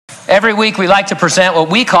Every week we like to present what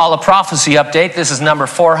we call a prophecy update. This is number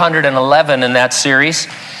 411 in that series.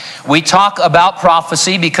 We talk about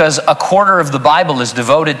prophecy because a quarter of the Bible is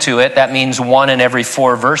devoted to it. That means 1 in every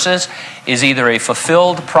 4 verses is either a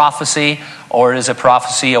fulfilled prophecy or is a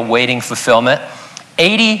prophecy awaiting fulfillment.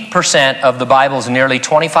 80% of the Bible's nearly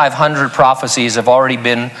 2,500 prophecies have already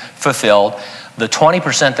been fulfilled. The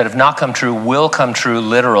 20% that have not come true will come true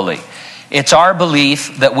literally. It's our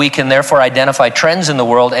belief that we can therefore identify trends in the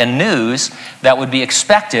world and news that would be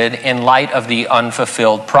expected in light of the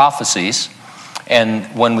unfulfilled prophecies. And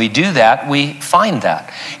when we do that, we find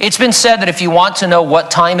that. It's been said that if you want to know what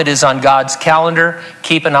time it is on God's calendar,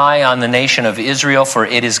 keep an eye on the nation of Israel, for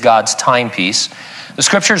it is God's timepiece. The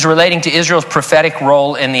scriptures relating to Israel's prophetic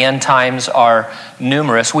role in the end times are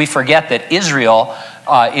numerous. We forget that Israel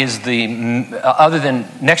other than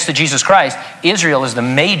next to Jesus Christ, Israel is the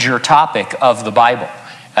major topic of the Bible.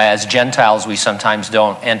 As Gentiles, we sometimes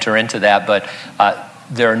don't enter into that, but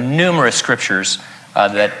there are numerous scriptures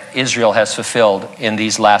that Israel has fulfilled in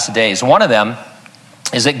these last days. One of them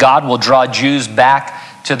is that God will draw Jews back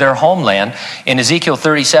to their homeland. In Ezekiel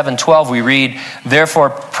 37:12, we read,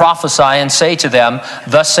 "Therefore prophesy and say to them,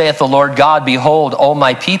 Thus saith the Lord God, Behold, O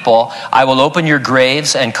my people, I will open your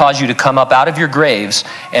graves and cause you to come up out of your graves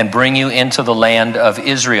and bring you into the land of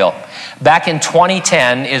Israel." Back in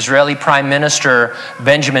 2010, Israeli Prime Minister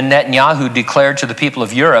Benjamin Netanyahu declared to the people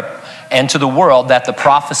of Europe and to the world that the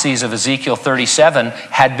prophecies of Ezekiel 37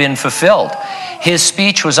 had been fulfilled. His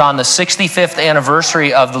speech was on the 65th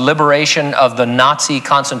anniversary of the liberation of the Nazi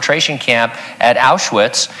concentration camp at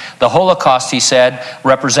Auschwitz. The Holocaust, he said,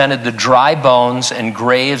 represented the dry bones and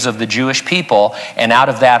graves of the Jewish people, and out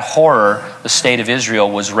of that horror, the state of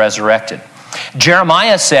Israel was resurrected.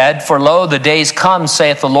 Jeremiah said, "For lo, the days come,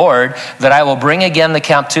 saith the Lord, that I will bring again the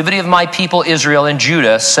captivity of my people Israel and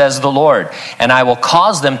Judah, says the Lord, and I will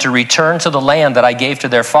cause them to return to the land that I gave to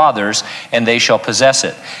their fathers, and they shall possess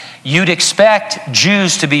it." You'd expect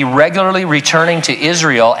Jews to be regularly returning to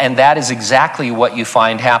Israel, and that is exactly what you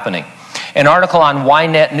find happening. An article on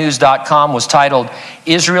ynetnews.com was titled,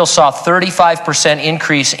 "Israel saw 35%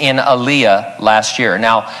 increase in Aliyah last year."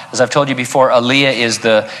 Now, as I've told you before, Aliyah is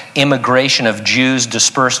the immigration of Jews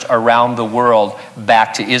dispersed around the world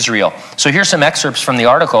back to Israel. So here's some excerpts from the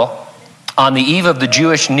article. On the eve of the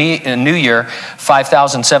Jewish New Year,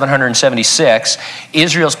 5,776,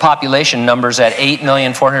 Israel's population numbers at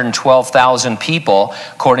 8,412,000 people,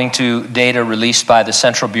 according to data released by the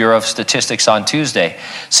Central Bureau of Statistics on Tuesday.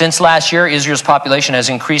 Since last year, Israel's population has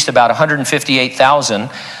increased about 158,000,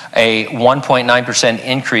 a 1.9%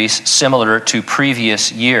 increase similar to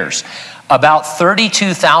previous years. About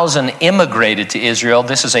 32,000 immigrated to Israel.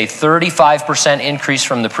 This is a 35% increase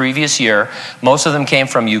from the previous year. Most of them came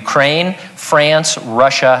from Ukraine, France,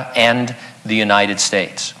 Russia, and the United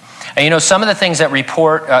States. And you know, some of the things that we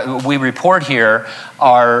report here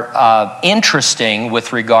are interesting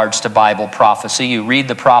with regards to Bible prophecy. You read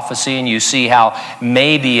the prophecy and you see how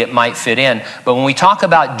maybe it might fit in. But when we talk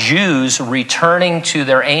about Jews returning to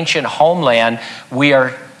their ancient homeland, we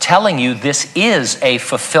are telling you this is a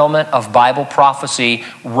fulfillment of Bible prophecy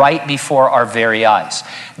right before our very eyes.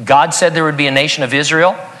 God said there would be a nation of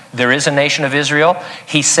Israel. There is a nation of Israel.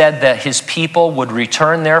 He said that his people would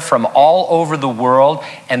return there from all over the world,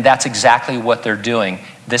 and that's exactly what they're doing.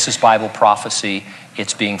 This is Bible prophecy.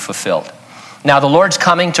 It's being fulfilled. Now, the Lord's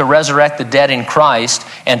coming to resurrect the dead in Christ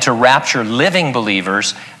and to rapture living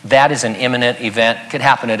believers. That is an imminent event. It could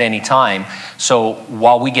happen at any time. So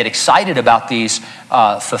while we get excited about these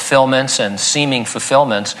fulfillments and seeming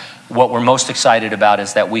fulfillments, what we're most excited about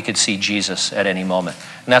is that we could see Jesus at any moment.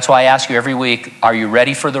 And that's why I ask you every week, are you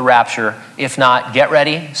ready for the rapture? If not, get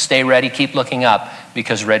ready, stay ready, keep looking up,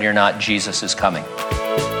 because ready or not, Jesus is coming.